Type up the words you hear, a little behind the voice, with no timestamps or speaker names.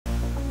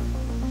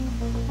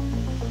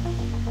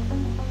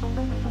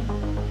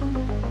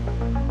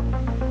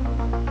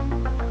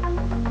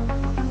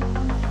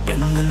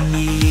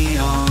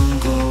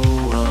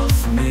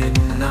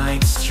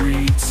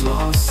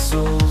lost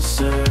souls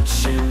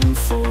searching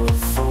for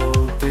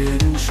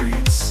forbidden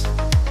treats.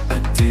 A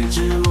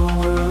digital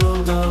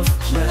world of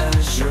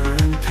pleasure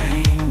and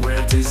pain,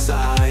 where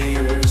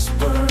desires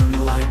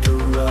burn like a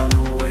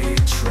runaway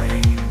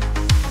train.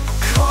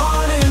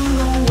 Caught in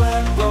the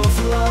web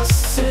of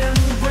lust and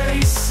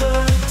grace,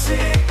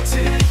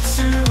 addicted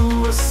to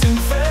a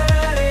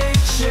synthetic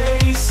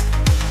chase.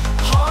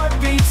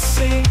 Heartbeats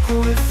sync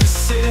with the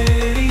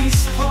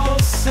city's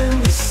pulse,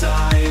 and the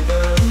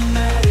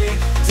cybernetic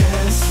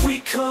dance we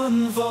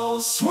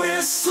convulse.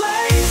 We're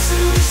slaves to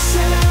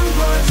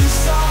December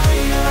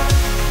desire,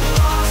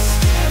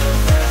 lost in a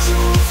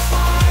virtual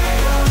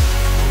fire.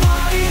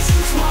 Bodies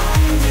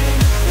entwined in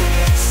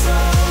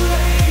pixelated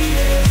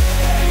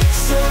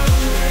haze,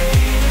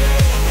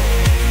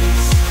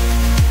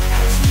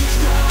 as we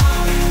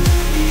drown in the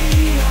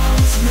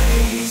neon's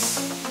maze.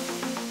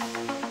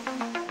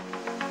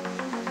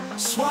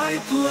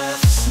 Swipe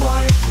left,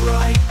 swipe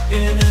right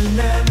in an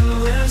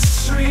endless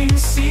stream,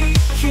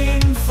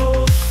 seeking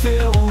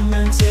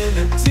fulfillment in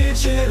a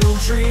digital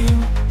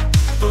dream.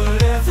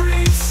 But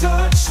every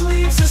touch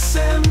leaves us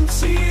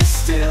empty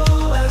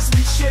still, as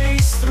we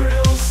chase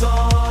thrills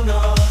on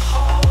a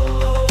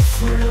hollow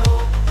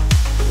thrill.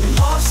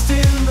 Lost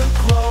in the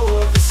glow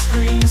of the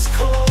screen's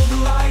cold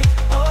light,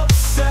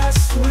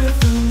 obsessed with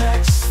the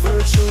next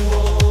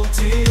virtual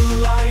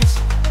delight.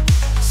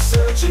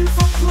 Searching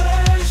for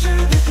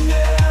pleasure that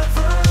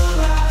never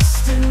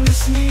lasts in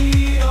this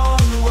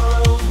neon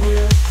world.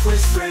 We're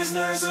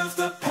prisoners of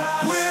the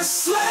past. We're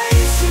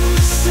slaves to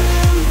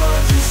December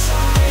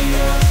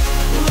desire,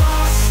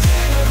 lost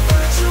in a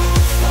virtual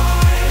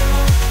fire.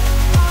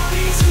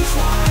 Bodies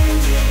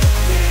entwined in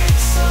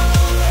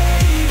pixelated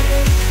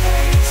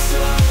haze,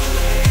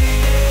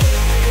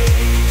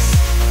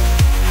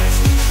 as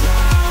we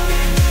drown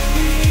in the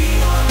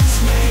neon's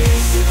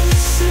maze. To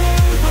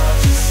December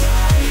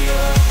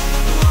desire,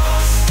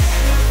 lost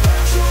in a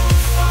virtual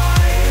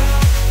fire.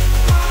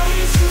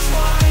 Bodies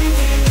entwined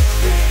in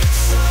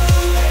pixelated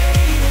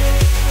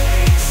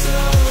haze,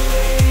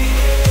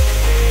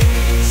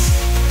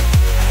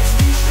 as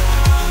we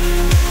drown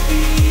in the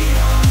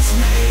neon's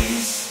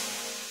maze.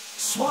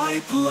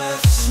 Swipe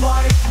left,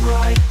 swipe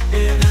right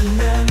in an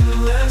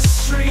endless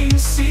stream,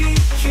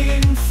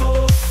 seeking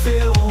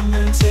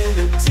fulfillment in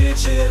a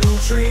digital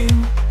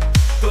dream.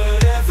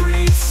 But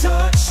every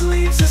touch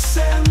leaves us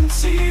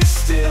empty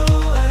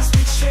still, as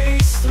we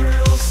chase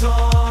thrills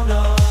on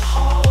a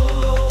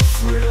hollow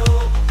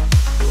thrill.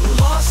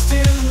 Lost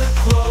in the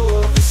glow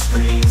of the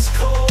screen's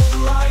cold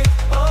light,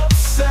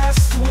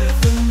 obsessed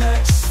with the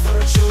next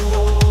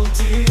virtual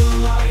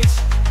delight.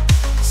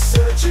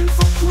 Searching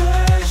for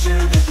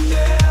pleasure that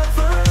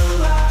never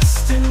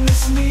lasts in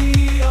this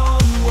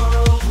neon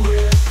world.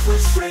 We're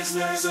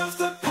prisoners of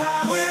the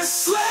past. We're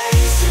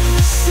slaves to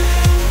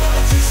December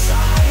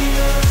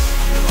desire,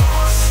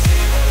 lost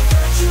in a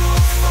virtual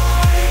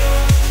fire.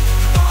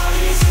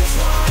 Bodies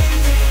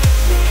entwined in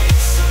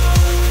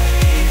pixelated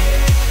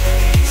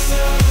haze,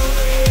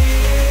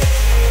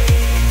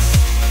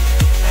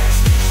 as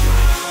we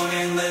drown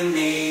in the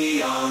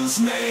neon's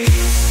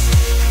maze.